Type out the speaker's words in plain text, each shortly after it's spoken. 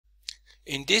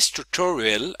In this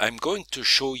tutorial, I'm going to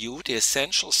show you the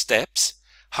essential steps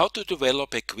how to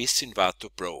develop a quiz in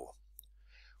WatuPRO.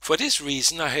 For this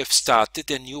reason, I have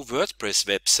started a new WordPress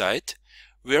website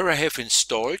where I have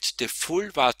installed the full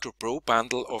WatuPRO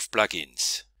bundle of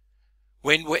plugins.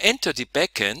 When we enter the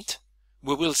backend,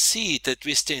 we will see that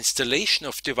with the installation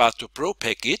of the WatuPRO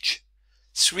package,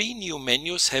 3 new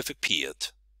menus have appeared.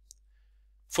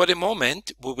 For the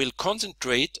moment, we will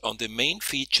concentrate on the main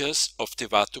features of the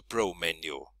WatuPRO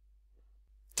menu.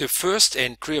 The first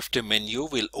entry of the menu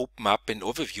will open up an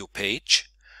overview page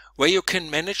where you can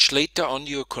manage later on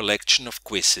your collection of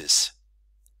quizzes.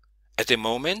 At the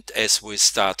moment, as we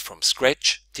start from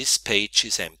scratch, this page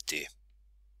is empty.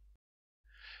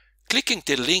 Clicking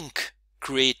the link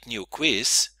Create New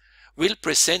Quiz will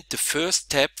present the first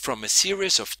tab from a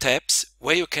series of tabs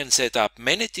where you can set up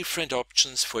many different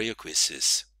options for your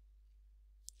quizzes.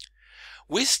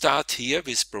 We start here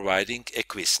with providing a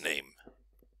quiz name.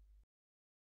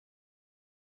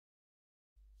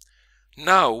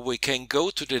 Now we can go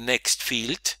to the next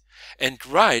field and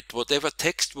write whatever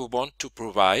text we want to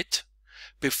provide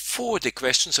before the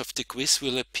questions of the quiz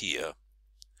will appear.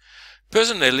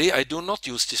 Personally, I do not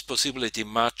use this possibility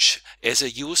much, as I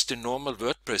use the normal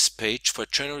WordPress page for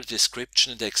general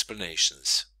description and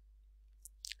explanations.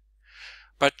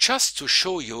 But just to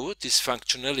show you this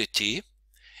functionality,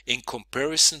 in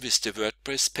comparison with the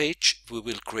WordPress page we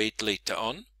will create later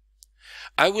on,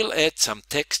 I will add some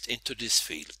text into this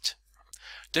field.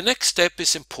 The next step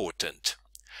is important.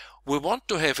 We want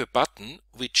to have a button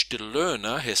which the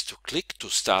learner has to click to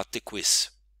start the quiz.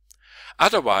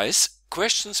 Otherwise,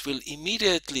 questions will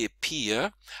immediately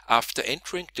appear after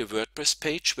entering the WordPress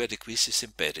page where the quiz is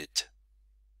embedded.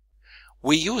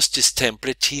 We use this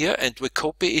template here and we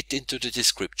copy it into the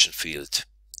description field.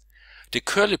 The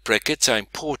curly brackets are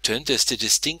important as they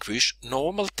distinguish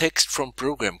normal text from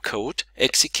program code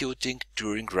executing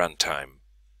during runtime.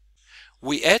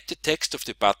 We add the text of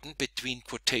the button between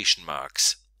quotation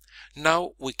marks.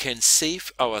 Now we can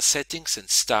save our settings and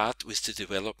start with the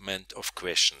development of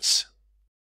questions.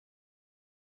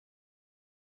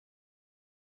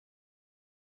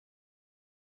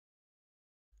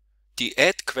 The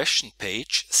Add Question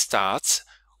page starts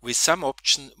with some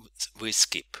options we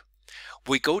skip.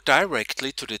 We go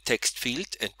directly to the text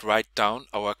field and write down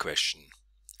our question.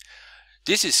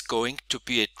 This is going to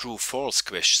be a true-false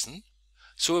question,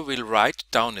 so we will write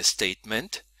down a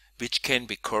statement which can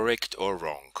be correct or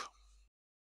wrong.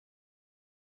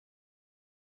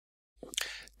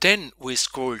 Then we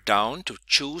scroll down to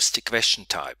choose the question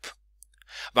type.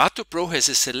 WatuPRO has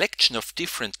a selection of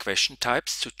different question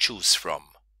types to choose from.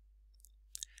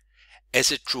 As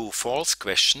a true-false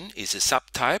question is a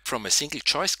subtype from a single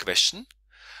choice question,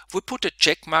 we put a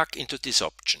check mark into this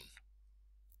option.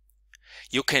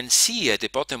 You can see at the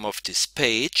bottom of this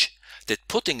page that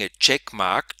putting a check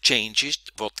mark changes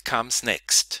what comes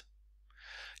next.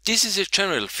 This is a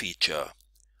general feature.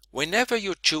 Whenever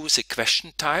you choose a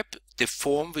question type, the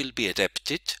form will be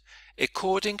adapted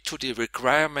according to the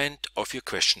requirement of your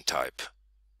question type.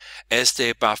 As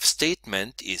the above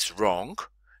statement is wrong,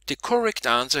 the correct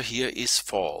answer here is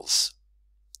false.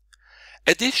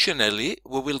 Additionally,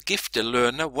 we will give the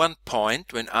learner 1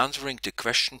 point when answering the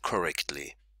question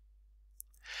correctly.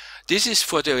 This is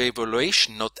for the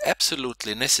evaluation not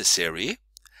absolutely necessary,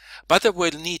 but I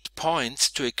will need points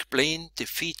to explain the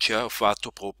feature of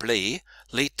WatuPRO Play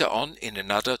later on in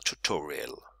another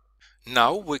tutorial.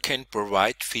 Now we can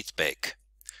provide feedback.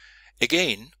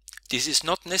 Again, this is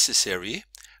not necessary,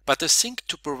 but I think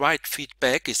to provide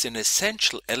feedback is an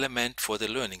essential element for the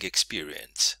learning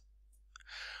experience.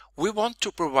 We want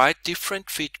to provide different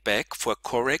feedback for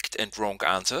correct and wrong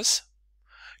answers.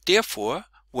 Therefore,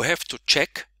 we have to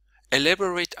check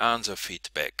Elaborate Answer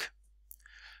Feedback.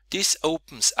 This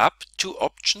opens up 2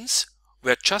 options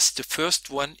where just the first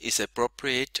one is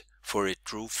appropriate for a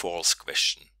true-false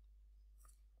question.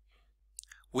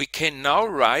 We can now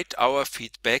write our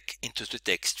feedback into the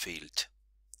text field.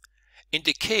 In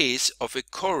the case of a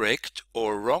correct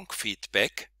or wrong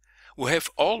feedback, we have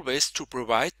always to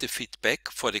provide the feedback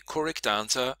for the correct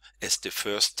answer as the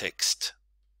first text.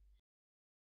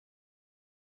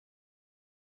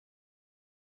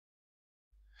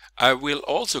 I will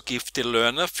also give the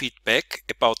learner feedback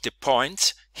about the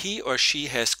points he or she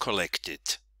has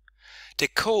collected. The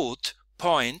code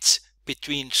points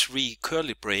between 3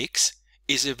 curly breaks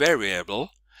is a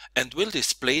variable and will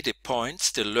display the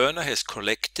points the learner has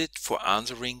collected for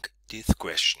answering this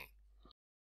question.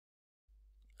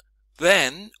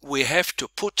 Then we have to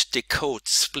put the code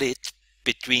split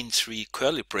between 3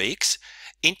 curly breaks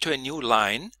into a new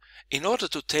line in order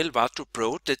to tell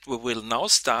WatuPRO that we will now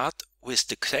start with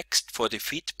the text for the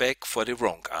feedback for the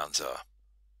wrong answer.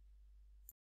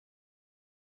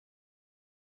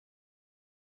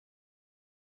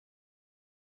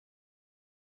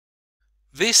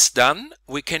 This done,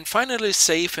 we can finally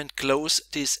save and close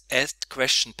this Add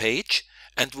Question page,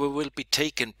 and we will be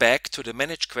taken back to the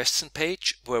Manage Question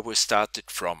page where we started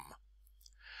from.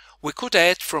 We could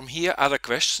add from here other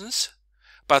questions,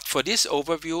 but for this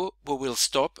overview we will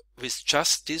stop with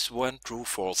just this one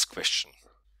true-false question.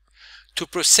 To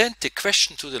present the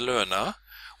question to the learner,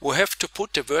 we have to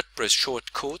put a WordPress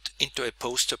shortcode into a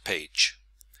poster page.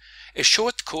 A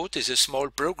shortcode is a small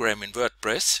program in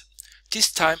WordPress,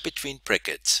 this time between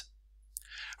brackets.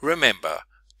 Remember,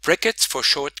 brackets for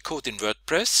shortcode in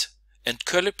WordPress and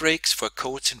curly braces for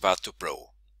codes in WatuPRO.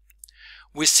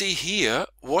 We see here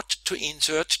what to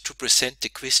insert to present the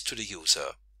quiz to the user.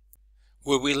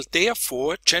 We will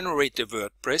therefore generate a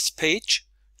WordPress page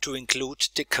to include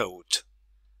the code.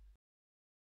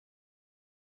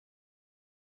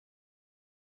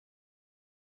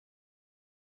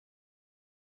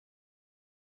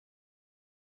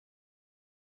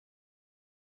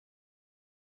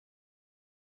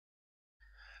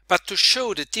 But to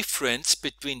show the difference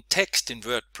between text in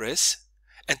WordPress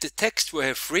and the text we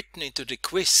have written into the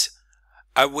quiz,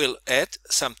 I will add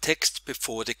some text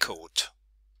before the code.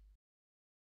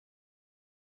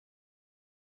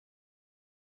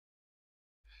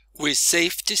 We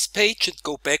save this page and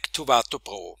go back to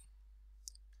WatuPRO.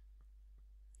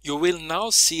 You will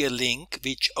now see a link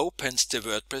which opens the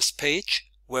WordPress page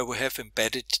where we have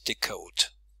embedded the code.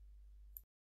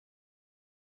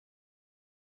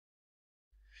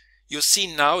 You see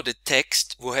now the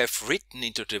text we have written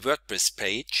into the WordPress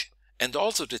page and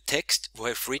also the text we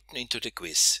have written into the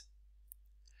quiz.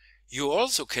 You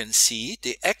also can see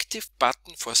the active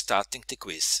button for starting the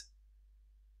quiz.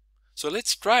 So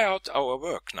let's try out our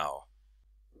work now.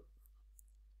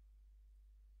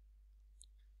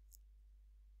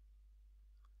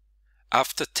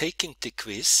 After taking the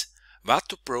quiz,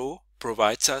 WatuPRO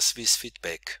provides us with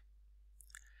feedback.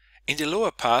 In the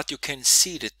lower part you can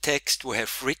see the text we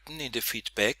have written in the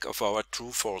feedback of our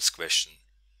true-false question.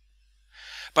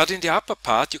 But in the upper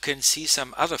part you can see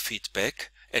some other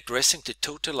feedback addressing the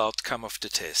total outcome of the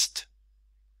test.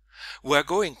 We are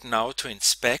going now to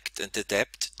inspect and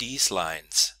adapt these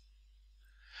lines.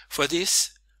 For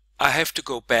this, I have to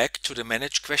go back to the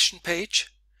Manage Question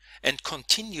page and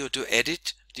continue to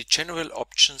edit the general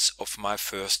options of my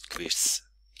first quiz.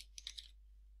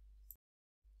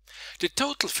 The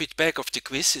total feedback of the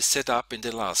quiz is set up in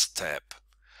the last tab.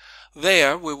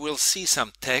 There we will see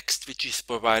some text which is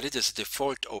provided as a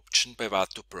default option by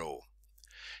WatuPRO.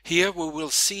 Here we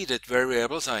will see that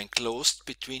variables are enclosed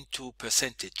between two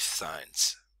percentage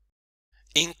signs.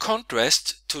 In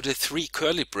contrast to the three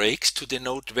curly braces to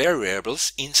denote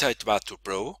variables inside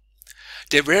WatuPRO,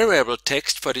 the variable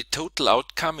text for the total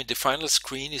outcome in the final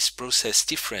screen is processed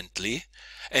differently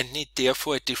and need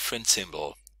therefore a different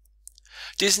symbol.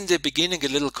 This is in the beginning a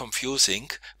little confusing,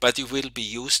 but you will be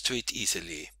used to it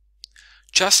easily.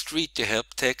 Just read the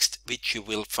help text which you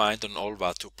will find on all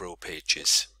WatuPRO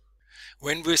pages.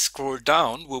 When we scroll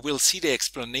down, we will see the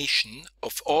explanation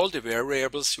of all the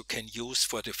variables you can use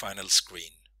for the final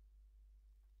screen.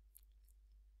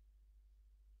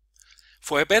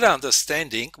 For a better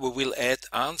understanding, we will add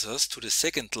answers to the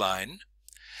second line,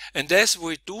 and as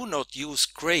we do not use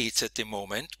grades at the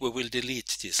moment, we will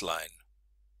delete this line.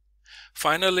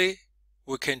 Finally,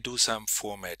 we can do some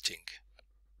formatting.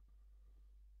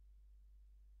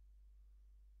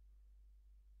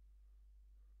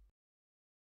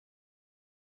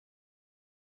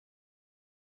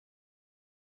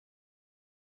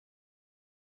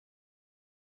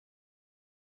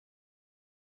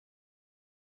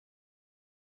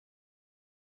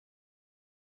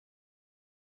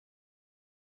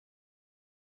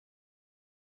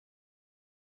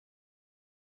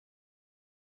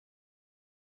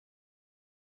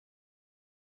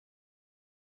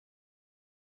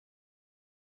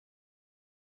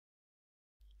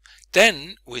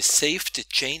 Then we save the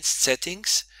changed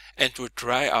settings and we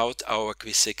try out our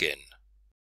quiz again.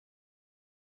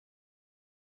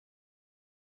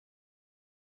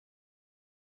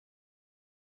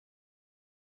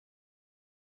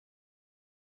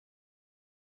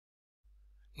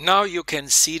 Now you can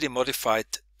see the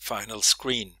modified final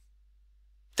screen.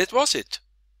 That was it.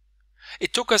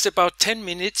 It took us about 10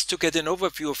 minutes to get an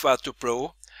overview of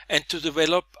WatuPRO and to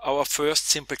develop our first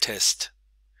simple test.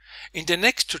 In the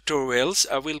next tutorials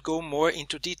I will go more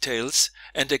into details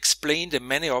and explain the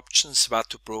many options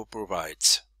WatuPRO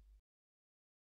provides.